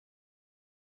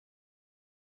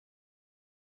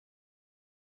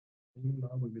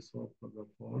Now we will solve problem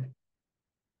 4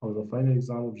 of the final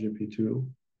exam of GP2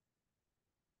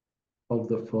 of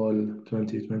the fall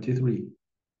 2023.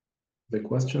 The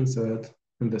question said,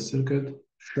 in the circuit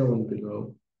shown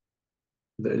below,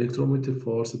 the electromotive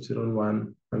force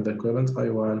epsilon1 and the current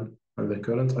I1 and the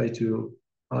current I2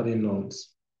 are in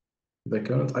nodes. The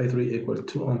current I3 equals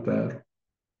 2 ampere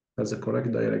has a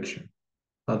correct direction.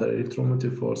 Other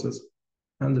electromotive forces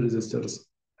and resistors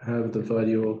have the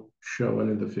value shown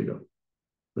in the figure.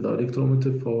 The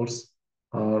electromotive force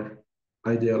are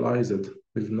idealized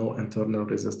with no internal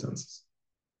resistances.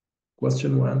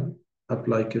 Question 1.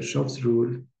 Apply Kirchhoff's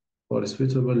rule for a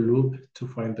suitable loop to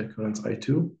find the current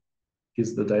I2.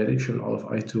 Is the direction of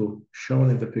I2 shown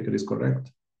in the figure is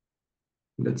correct?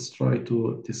 Let's try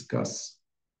to discuss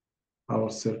our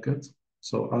circuit.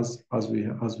 So as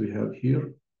we have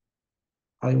here,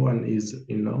 I1 is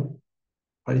in node,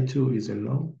 I2 is in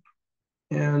node,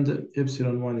 and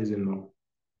epsilon1 is in node.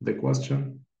 The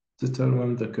question,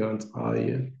 determine the current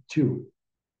I2.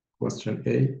 Question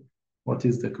A, what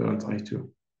is the current I2?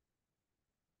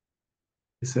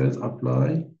 It says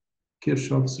apply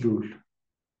Kirchhoff's rule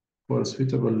for a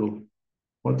suitable loop.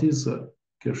 What is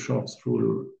Kirchhoff's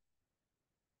rule?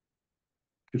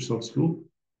 Kirchhoff's loop,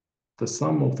 the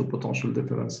sum of the potential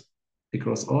difference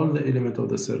across all the elements of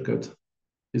the circuit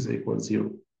is equal to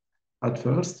 0. At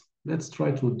first, let's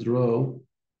try to draw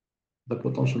the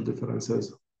potential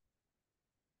differences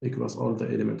across all the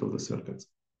elements of the circuit.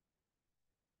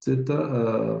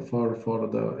 Theta, for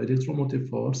the electromotive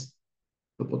force,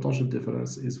 the potential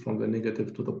difference is from the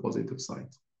negative to the positive side.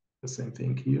 The same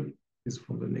thing here is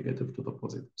from the negative to the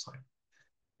positive side.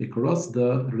 Across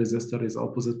the resistor is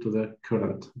opposite to the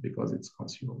current because it's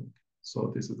consuming.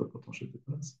 So this is the potential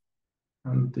difference.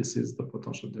 And this is the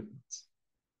potential difference.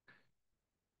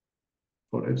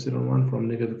 For epsilon1 from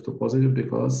negative to positive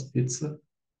because it's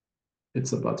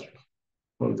a battery.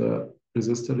 For the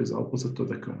resistor is opposite to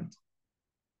the current.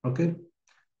 Okay.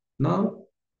 Now,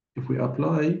 if we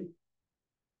apply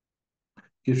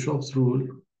Kirchhoff's rule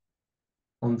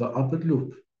on the upper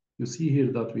loop, you see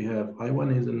here that we have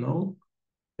I1 is a node,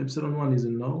 epsilon1 is a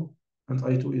node, and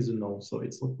I2 is a node. So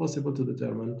it's not possible to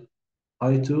determine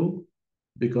I2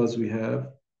 because we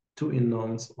have two in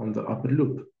nodes on the upper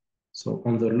loop. So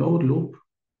on the lower loop,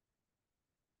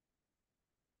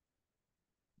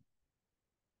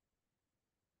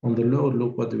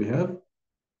 what do we have?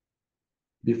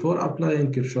 Before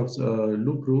applying Kirchhoff's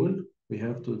loop rule, we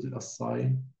have to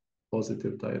assign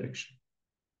positive direction.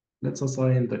 Let's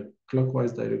assign the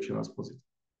clockwise direction as positive.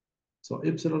 So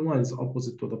epsilon1 is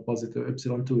opposite to the positive,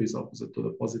 epsilon2 is opposite to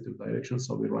the positive direction,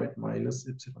 so we write minus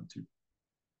epsilon2.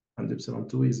 And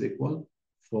epsilon2 is equal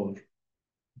 4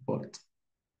 volt.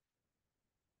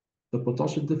 The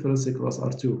potential difference across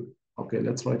R2. Okay,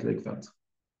 let's write like that.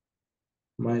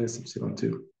 Minus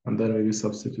epsilon2. And then we will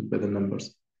substitute by the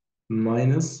numbers.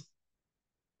 Minus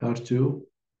R2,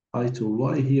 I2.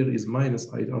 Why here is minus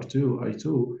R2,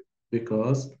 I2?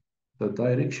 Because the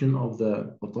direction of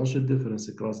the potential difference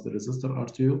across the resistor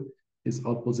R2 is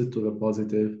opposite to the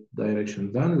positive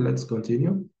direction. Then let's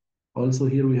continue. Also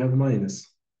here we have minus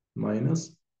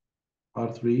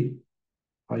R3,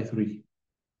 I3.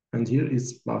 And here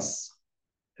is plus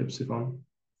epsilon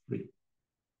 3.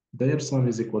 Their sum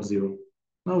is equal to 0.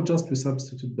 Now just we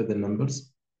substitute by the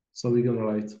numbers. So we're going to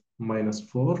write minus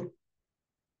 4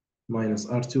 minus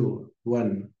R2,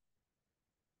 1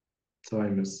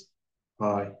 times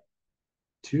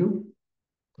I2,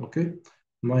 okay,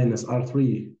 minus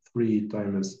R3, 3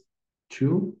 times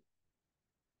 2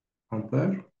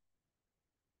 ampere,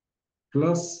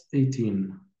 plus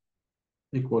 18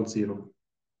 equals 0.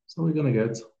 So we're going to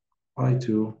get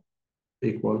I2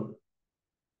 equal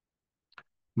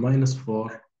minus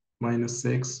 4 minus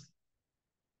 6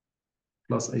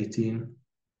 plus 18.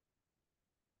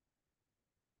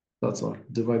 That's all.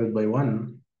 Divided by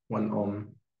 1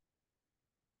 ohm.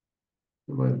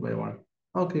 Divided by 1.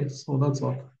 Okay, so that's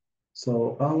all.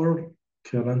 So our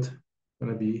current is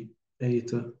going to be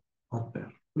 8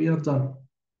 ampere. We are done.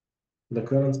 The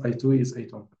current I2 is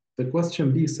 8 ampere. The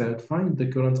question B said, find the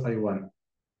current I1.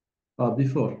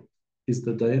 Before, is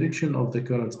the direction of the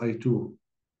current I2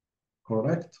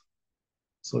 correct?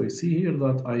 So you see here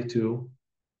that I2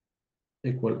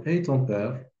 equal 8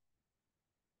 ampere,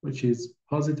 which is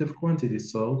positive quantity,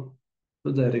 so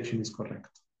the direction is correct.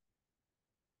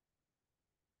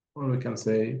 Or we can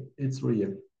say it's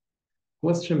real.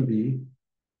 Question B,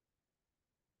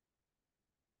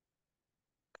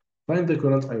 find the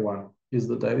current I1. Is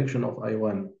the direction of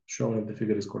I1 shown in the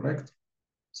figure is correct?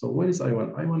 So where is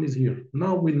I1? I1 is here.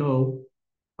 Now we know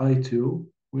I2,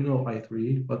 we know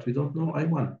I3, but we don't know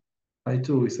I1.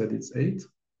 I2, we said it's 8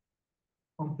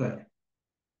 ampere.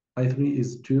 I3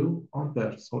 is 2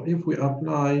 ampere. So if we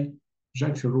apply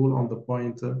junction rule on the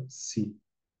point C,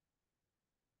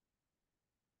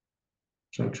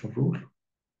 junction rule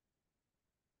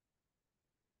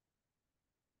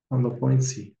on the point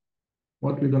C,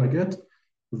 what we're going to get?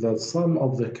 The sum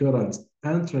of the current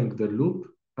entering the loop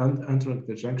and entering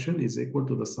the junction is equal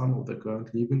to the sum of the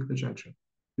current leaving the junction.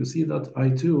 You see that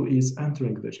I2 is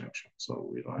entering the junction. So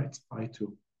we write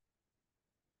I2.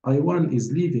 I1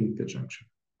 is leaving the junction.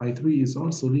 I3 is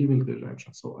also leaving the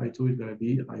junction. So I2 is going to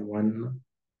be I1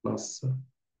 plus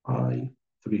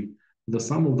I3. The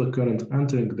sum of the current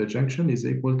entering the junction is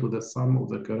equal to the sum of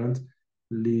the current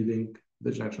leaving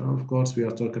the junction. Of course, we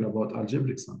are talking about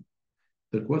algebraic sum.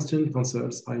 The question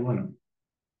concerns I1.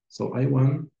 So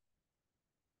I1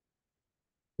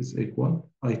 is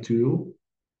equal I2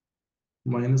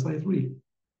 minus I3.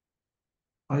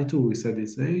 I2 we said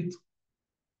is 8.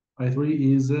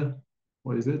 I3 is,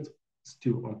 what is it? It's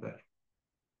 2 ampere.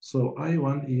 So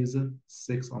I1 is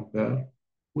 6 ampere,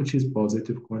 which is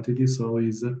positive quantity, so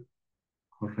is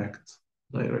correct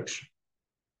direction.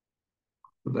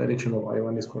 The direction of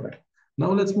I1 is correct.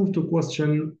 Now let's move to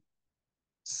question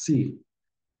C.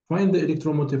 Find the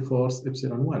electromotive force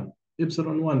epsilon 1.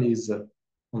 Epsilon 1 is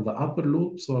on the upper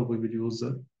loop, so we will use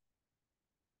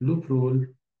loop rule.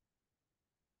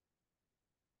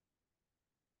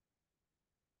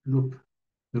 Loop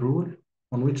rule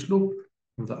on which loop?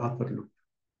 On the upper loop.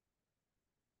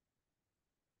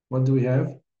 What do we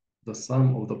have? The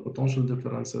sum of the potential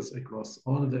differences across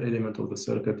all the elements of the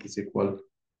circuit is equal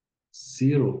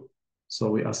 0. So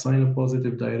we assign a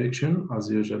positive direction. As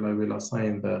usual, I will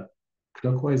assign the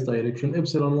clockwise direction.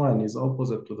 Epsilon 1 is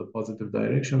opposite to the positive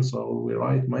direction. So we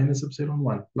write minus epsilon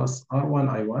 1 plus R1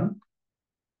 I1,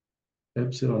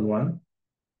 epsilon 1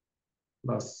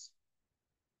 plus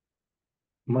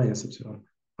minus epsilon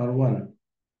R1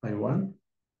 I1.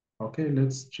 Okay,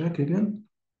 let's check again.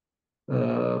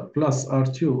 Plus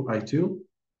R2 I2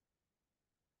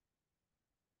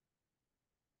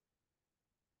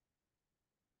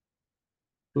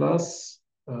 plus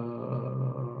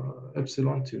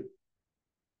epsilon 2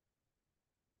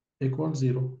 equals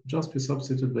 0. Just we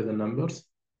substitute by the numbers.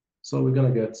 So we're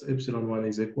going to get epsilon 1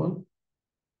 is equal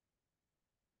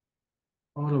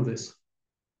all of this.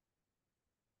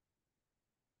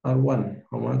 R1,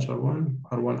 how much R1?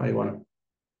 R1 I1.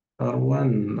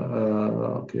 R1,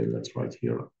 okay, let's write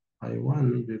here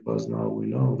I1 because now we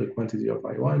know the quantity of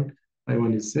I1.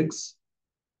 I1 is 6.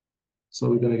 So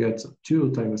we're going to get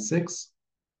 2 times 6.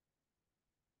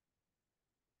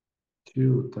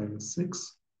 2 times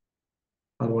 6.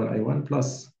 R1 I1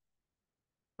 plus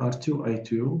R2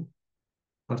 I2.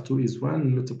 R2 is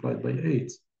 1 multiplied by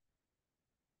 8.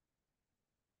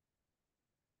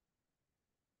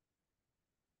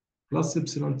 Plus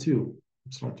epsilon 2.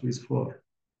 Epsilon 2 is 4.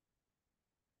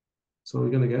 So we're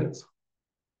going to get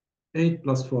 8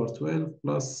 plus 4, 12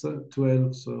 plus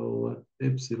 12. So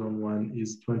epsilon 1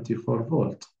 is 24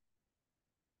 volt.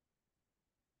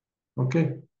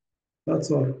 Okay,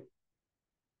 that's all.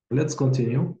 Let's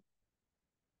continue.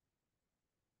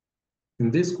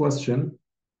 In this question,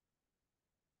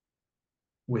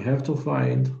 we have to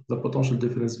find the potential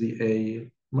difference VA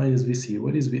minus VC.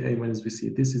 What is VA minus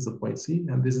VC? This is the point C,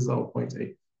 and this is our point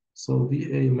A. So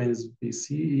VA minus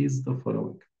VC is the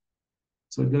following.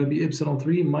 So it's going to be epsilon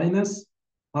 3 minus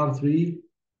R3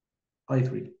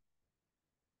 I3.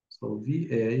 So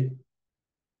VA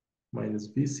minus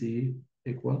VC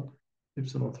equal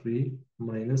epsilon 3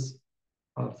 minus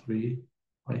R3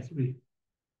 I3.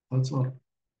 That's all.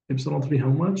 Epsilon 3, how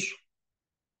much?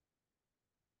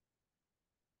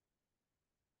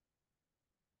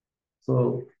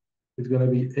 So it's going to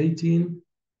be 18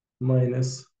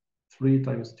 minus 3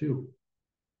 times 2.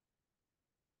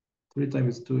 3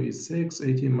 times 2 is 6.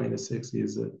 18 minus 6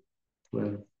 is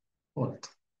 12 volt.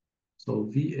 So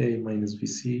VA minus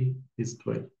VC is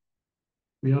 12.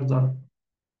 We are done.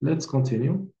 Let's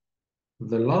continue.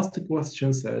 The last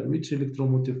question said, which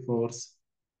electromotive force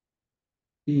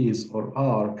is or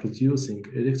are producing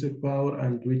electric power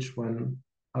and which one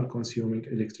are consuming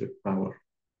electric power?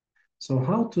 So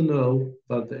how to know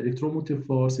that the electromotive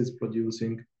force is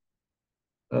producing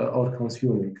or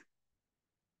consuming?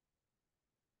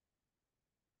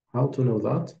 How to know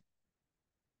that?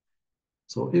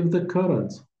 So if the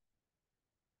current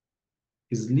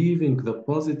is leaving the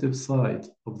positive side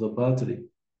of the battery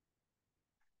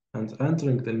and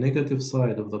entering the negative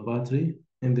side of the battery,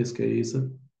 in this case,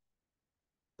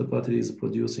 the battery is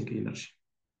producing energy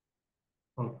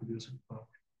or producing power.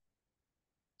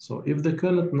 So if the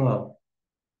current now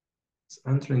is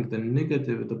entering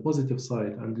the positive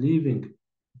side and leaving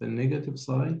the negative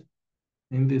side,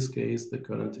 in this case, the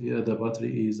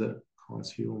battery is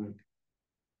consuming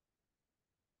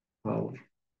power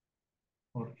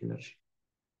or energy.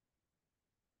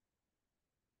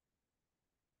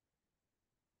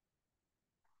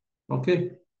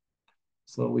 Okay,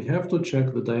 so we have to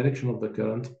check the direction of the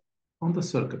current on the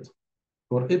circuit.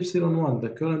 For epsilon 1, the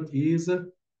current is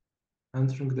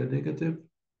entering the negative,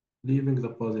 leaving the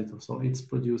positive, so it's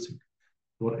producing.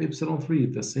 For epsilon 3,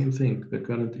 the same thing. The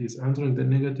current is entering the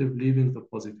negative, leaving the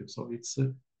positive, so it's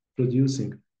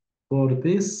producing. For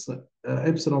this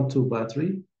epsilon 2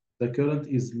 battery, the current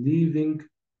is leaving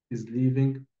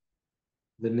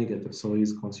the negative, so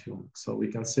it's consuming. So we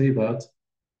can say that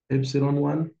epsilon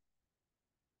 1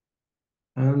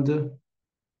 and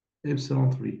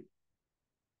epsilon 3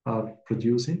 are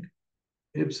producing,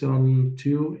 epsilon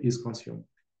 2 is consuming.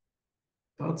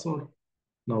 That's all.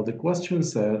 Now the question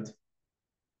said,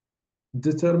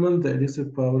 determine the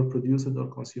electric power produced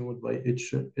or consumed by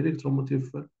each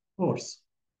electromotive force.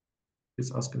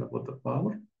 It's asking about the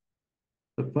power.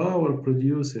 The power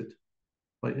produced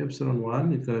by epsilon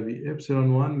 1 is going to be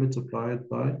epsilon 1 multiplied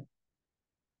by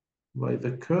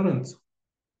the current.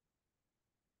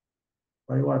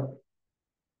 By what?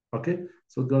 Okay,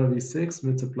 so it's going to be 6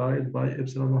 multiplied by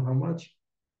epsilon 1. How much?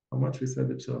 How much we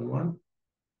said epsilon 1?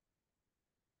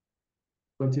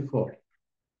 24.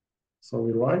 So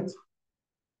we write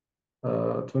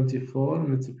 24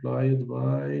 multiplied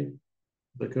by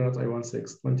the current I want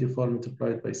 6. 24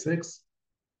 multiplied by 6.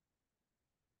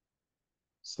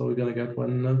 So we're going to get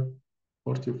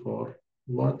 144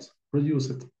 watt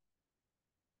produced.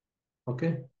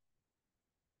 Okay.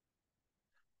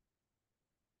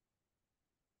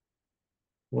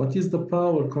 What is the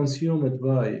power consumed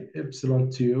by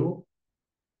epsilon 2?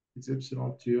 It's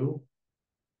epsilon 2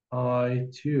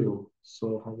 I2.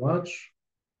 So how much?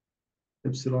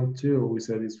 Epsilon 2 we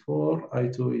said is 4.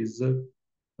 I2 is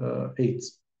 8.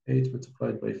 8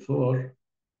 multiplied by 4.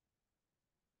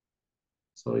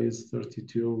 So it's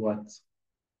 32 watts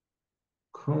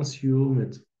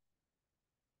consumed.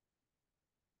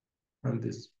 And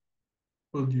this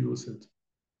produced.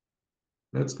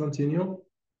 Let's continue.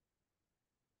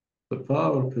 The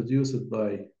power produced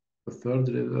by the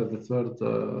third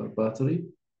battery.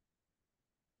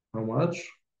 How much?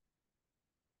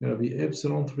 Going to be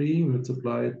epsilon 3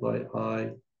 multiplied by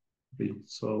I3.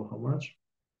 So how much?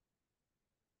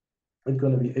 It's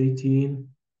going to be 18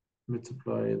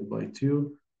 multiplied by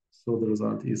 2. So the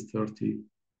result is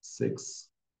 36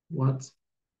 watts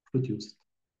produced.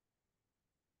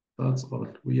 That's all.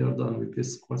 We are done with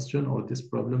this question or this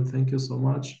problem. Thank you so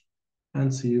much,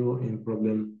 and see you in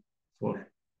problem 4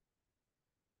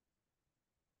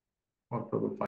 or problem 5.